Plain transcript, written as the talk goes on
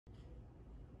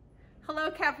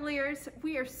Hello Cavaliers,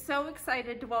 we are so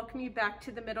excited to welcome you back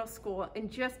to the middle school in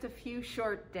just a few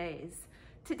short days.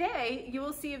 Today you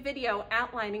will see a video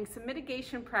outlining some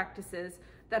mitigation practices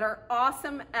that our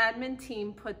awesome admin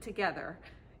team put together.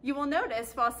 You will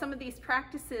notice while some of these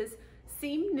practices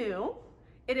seem new,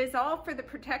 it is all for the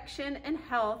protection and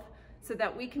health so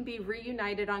that we can be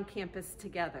reunited on campus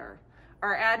together.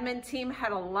 Our admin team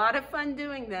had a lot of fun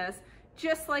doing this,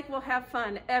 just like we'll have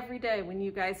fun every day when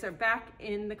you guys are back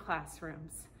in the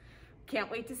classrooms. Can't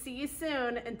wait to see you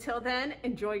soon. Until then,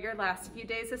 enjoy your last few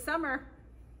days of summer.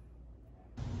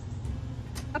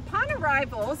 Upon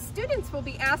arrival, students will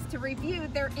be asked to review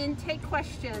their intake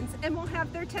questions and will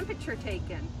have their temperature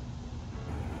taken.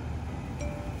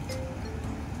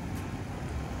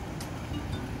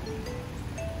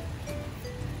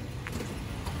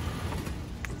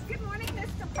 Good morning,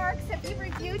 Mr. Parks. Have you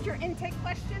reviewed your intake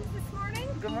questions this morning?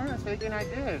 Good morning, Ms. Bacon. I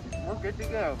did. We're good to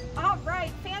go. All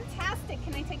right, fantastic.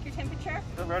 Can I take your temperature?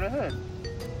 Go right ahead.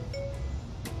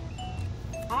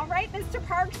 All right, Mr.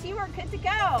 Parks, you are good to go.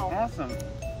 Awesome.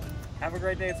 Have a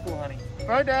great day at school, honey.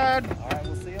 Bye, Dad. All right,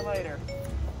 we'll see you later.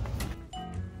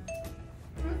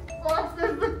 This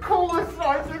is the coolest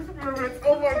science experience.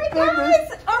 Oh my Hey goodness.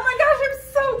 guys! Oh my gosh, I'm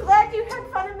so glad you had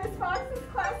fun in Miss Fox's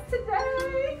class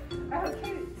today.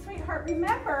 Okay, sweetheart,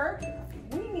 remember,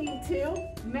 we need to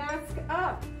mask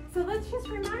up. So let's just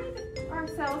remind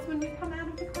ourselves when we come out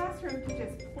of the classroom to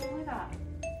just pull it up.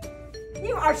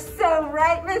 You are so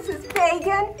right, Mrs.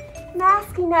 Fagan.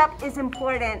 Masking up is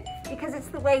important because it's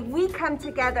the way we come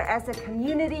together as a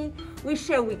community. We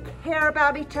show we care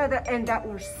about each other and that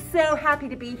we're so happy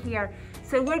to be here.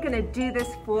 So we're going to do this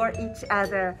for each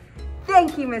other.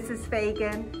 Thank you, Mrs.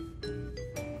 Fagan.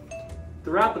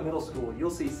 Throughout the middle school, you'll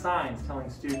see signs telling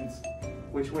students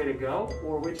which way to go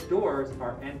or which doors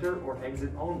are enter or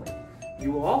exit only.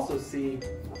 You will also see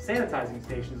sanitizing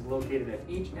stations located at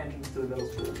each entrance to the middle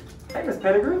school. Hey, Miss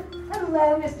Pettigrew.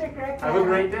 Hello, Mr. Griffin. Have a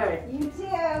great day. You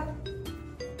too.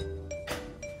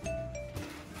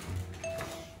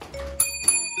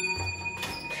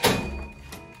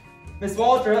 Miss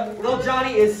Walter, little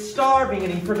Johnny is starving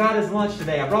and he forgot his lunch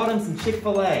today. I brought him some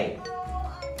Chick-fil-A.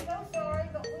 Oh, I'm so sorry,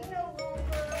 but we no longer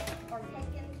are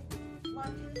taking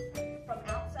lunches from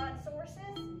outside sources.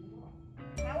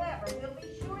 However, we'll be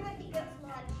sure that he gets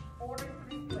lunch ordered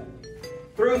through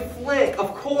Flick. Through Flick,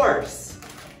 of course.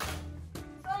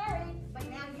 Sorry, but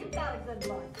now you've got a good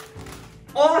lunch.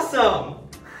 Awesome.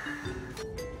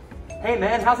 Hey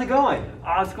man, how's it going?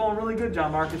 It's going really good,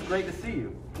 John Marcus. Great to see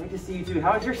you. Great to see you too.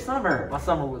 How was your summer? My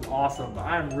summer was awesome, but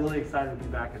I'm really excited to be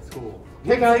back at school.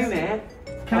 Hey guys, You, man.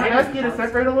 can I ask you to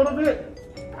separate a little bit?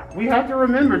 We have to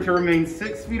remember to remain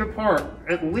 6 feet apart,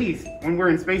 at least when we're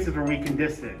in spaces where we can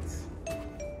distance.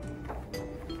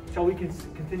 Shall we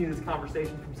continue this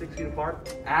conversation from 6 feet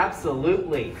apart?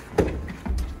 Absolutely.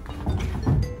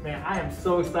 Man, I am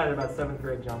so excited about 7th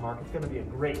grade, John Mark. It's going to be a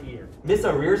great year. Miss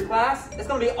O'Rear's class? It's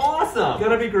gonna be awesome. It's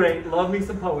going to be great. Love me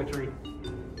some poetry.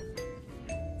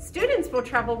 Students will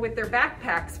travel with their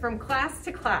backpacks from class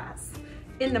to class.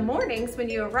 In the mornings when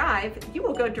you arrive, you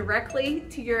will go directly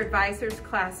to your advisor's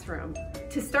classroom.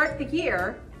 To start the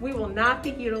year, we will not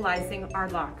be utilizing our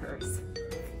lockers.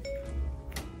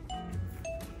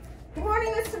 Good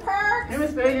morning, Mr. Parks. Hey,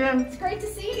 Ms. Bacon. It's great to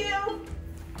see you.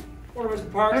 Morning,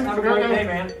 Mr. Parks. Hey, Have a Mr. great Griffin. day,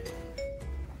 man.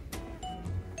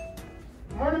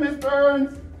 Morning, Miss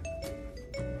Burns.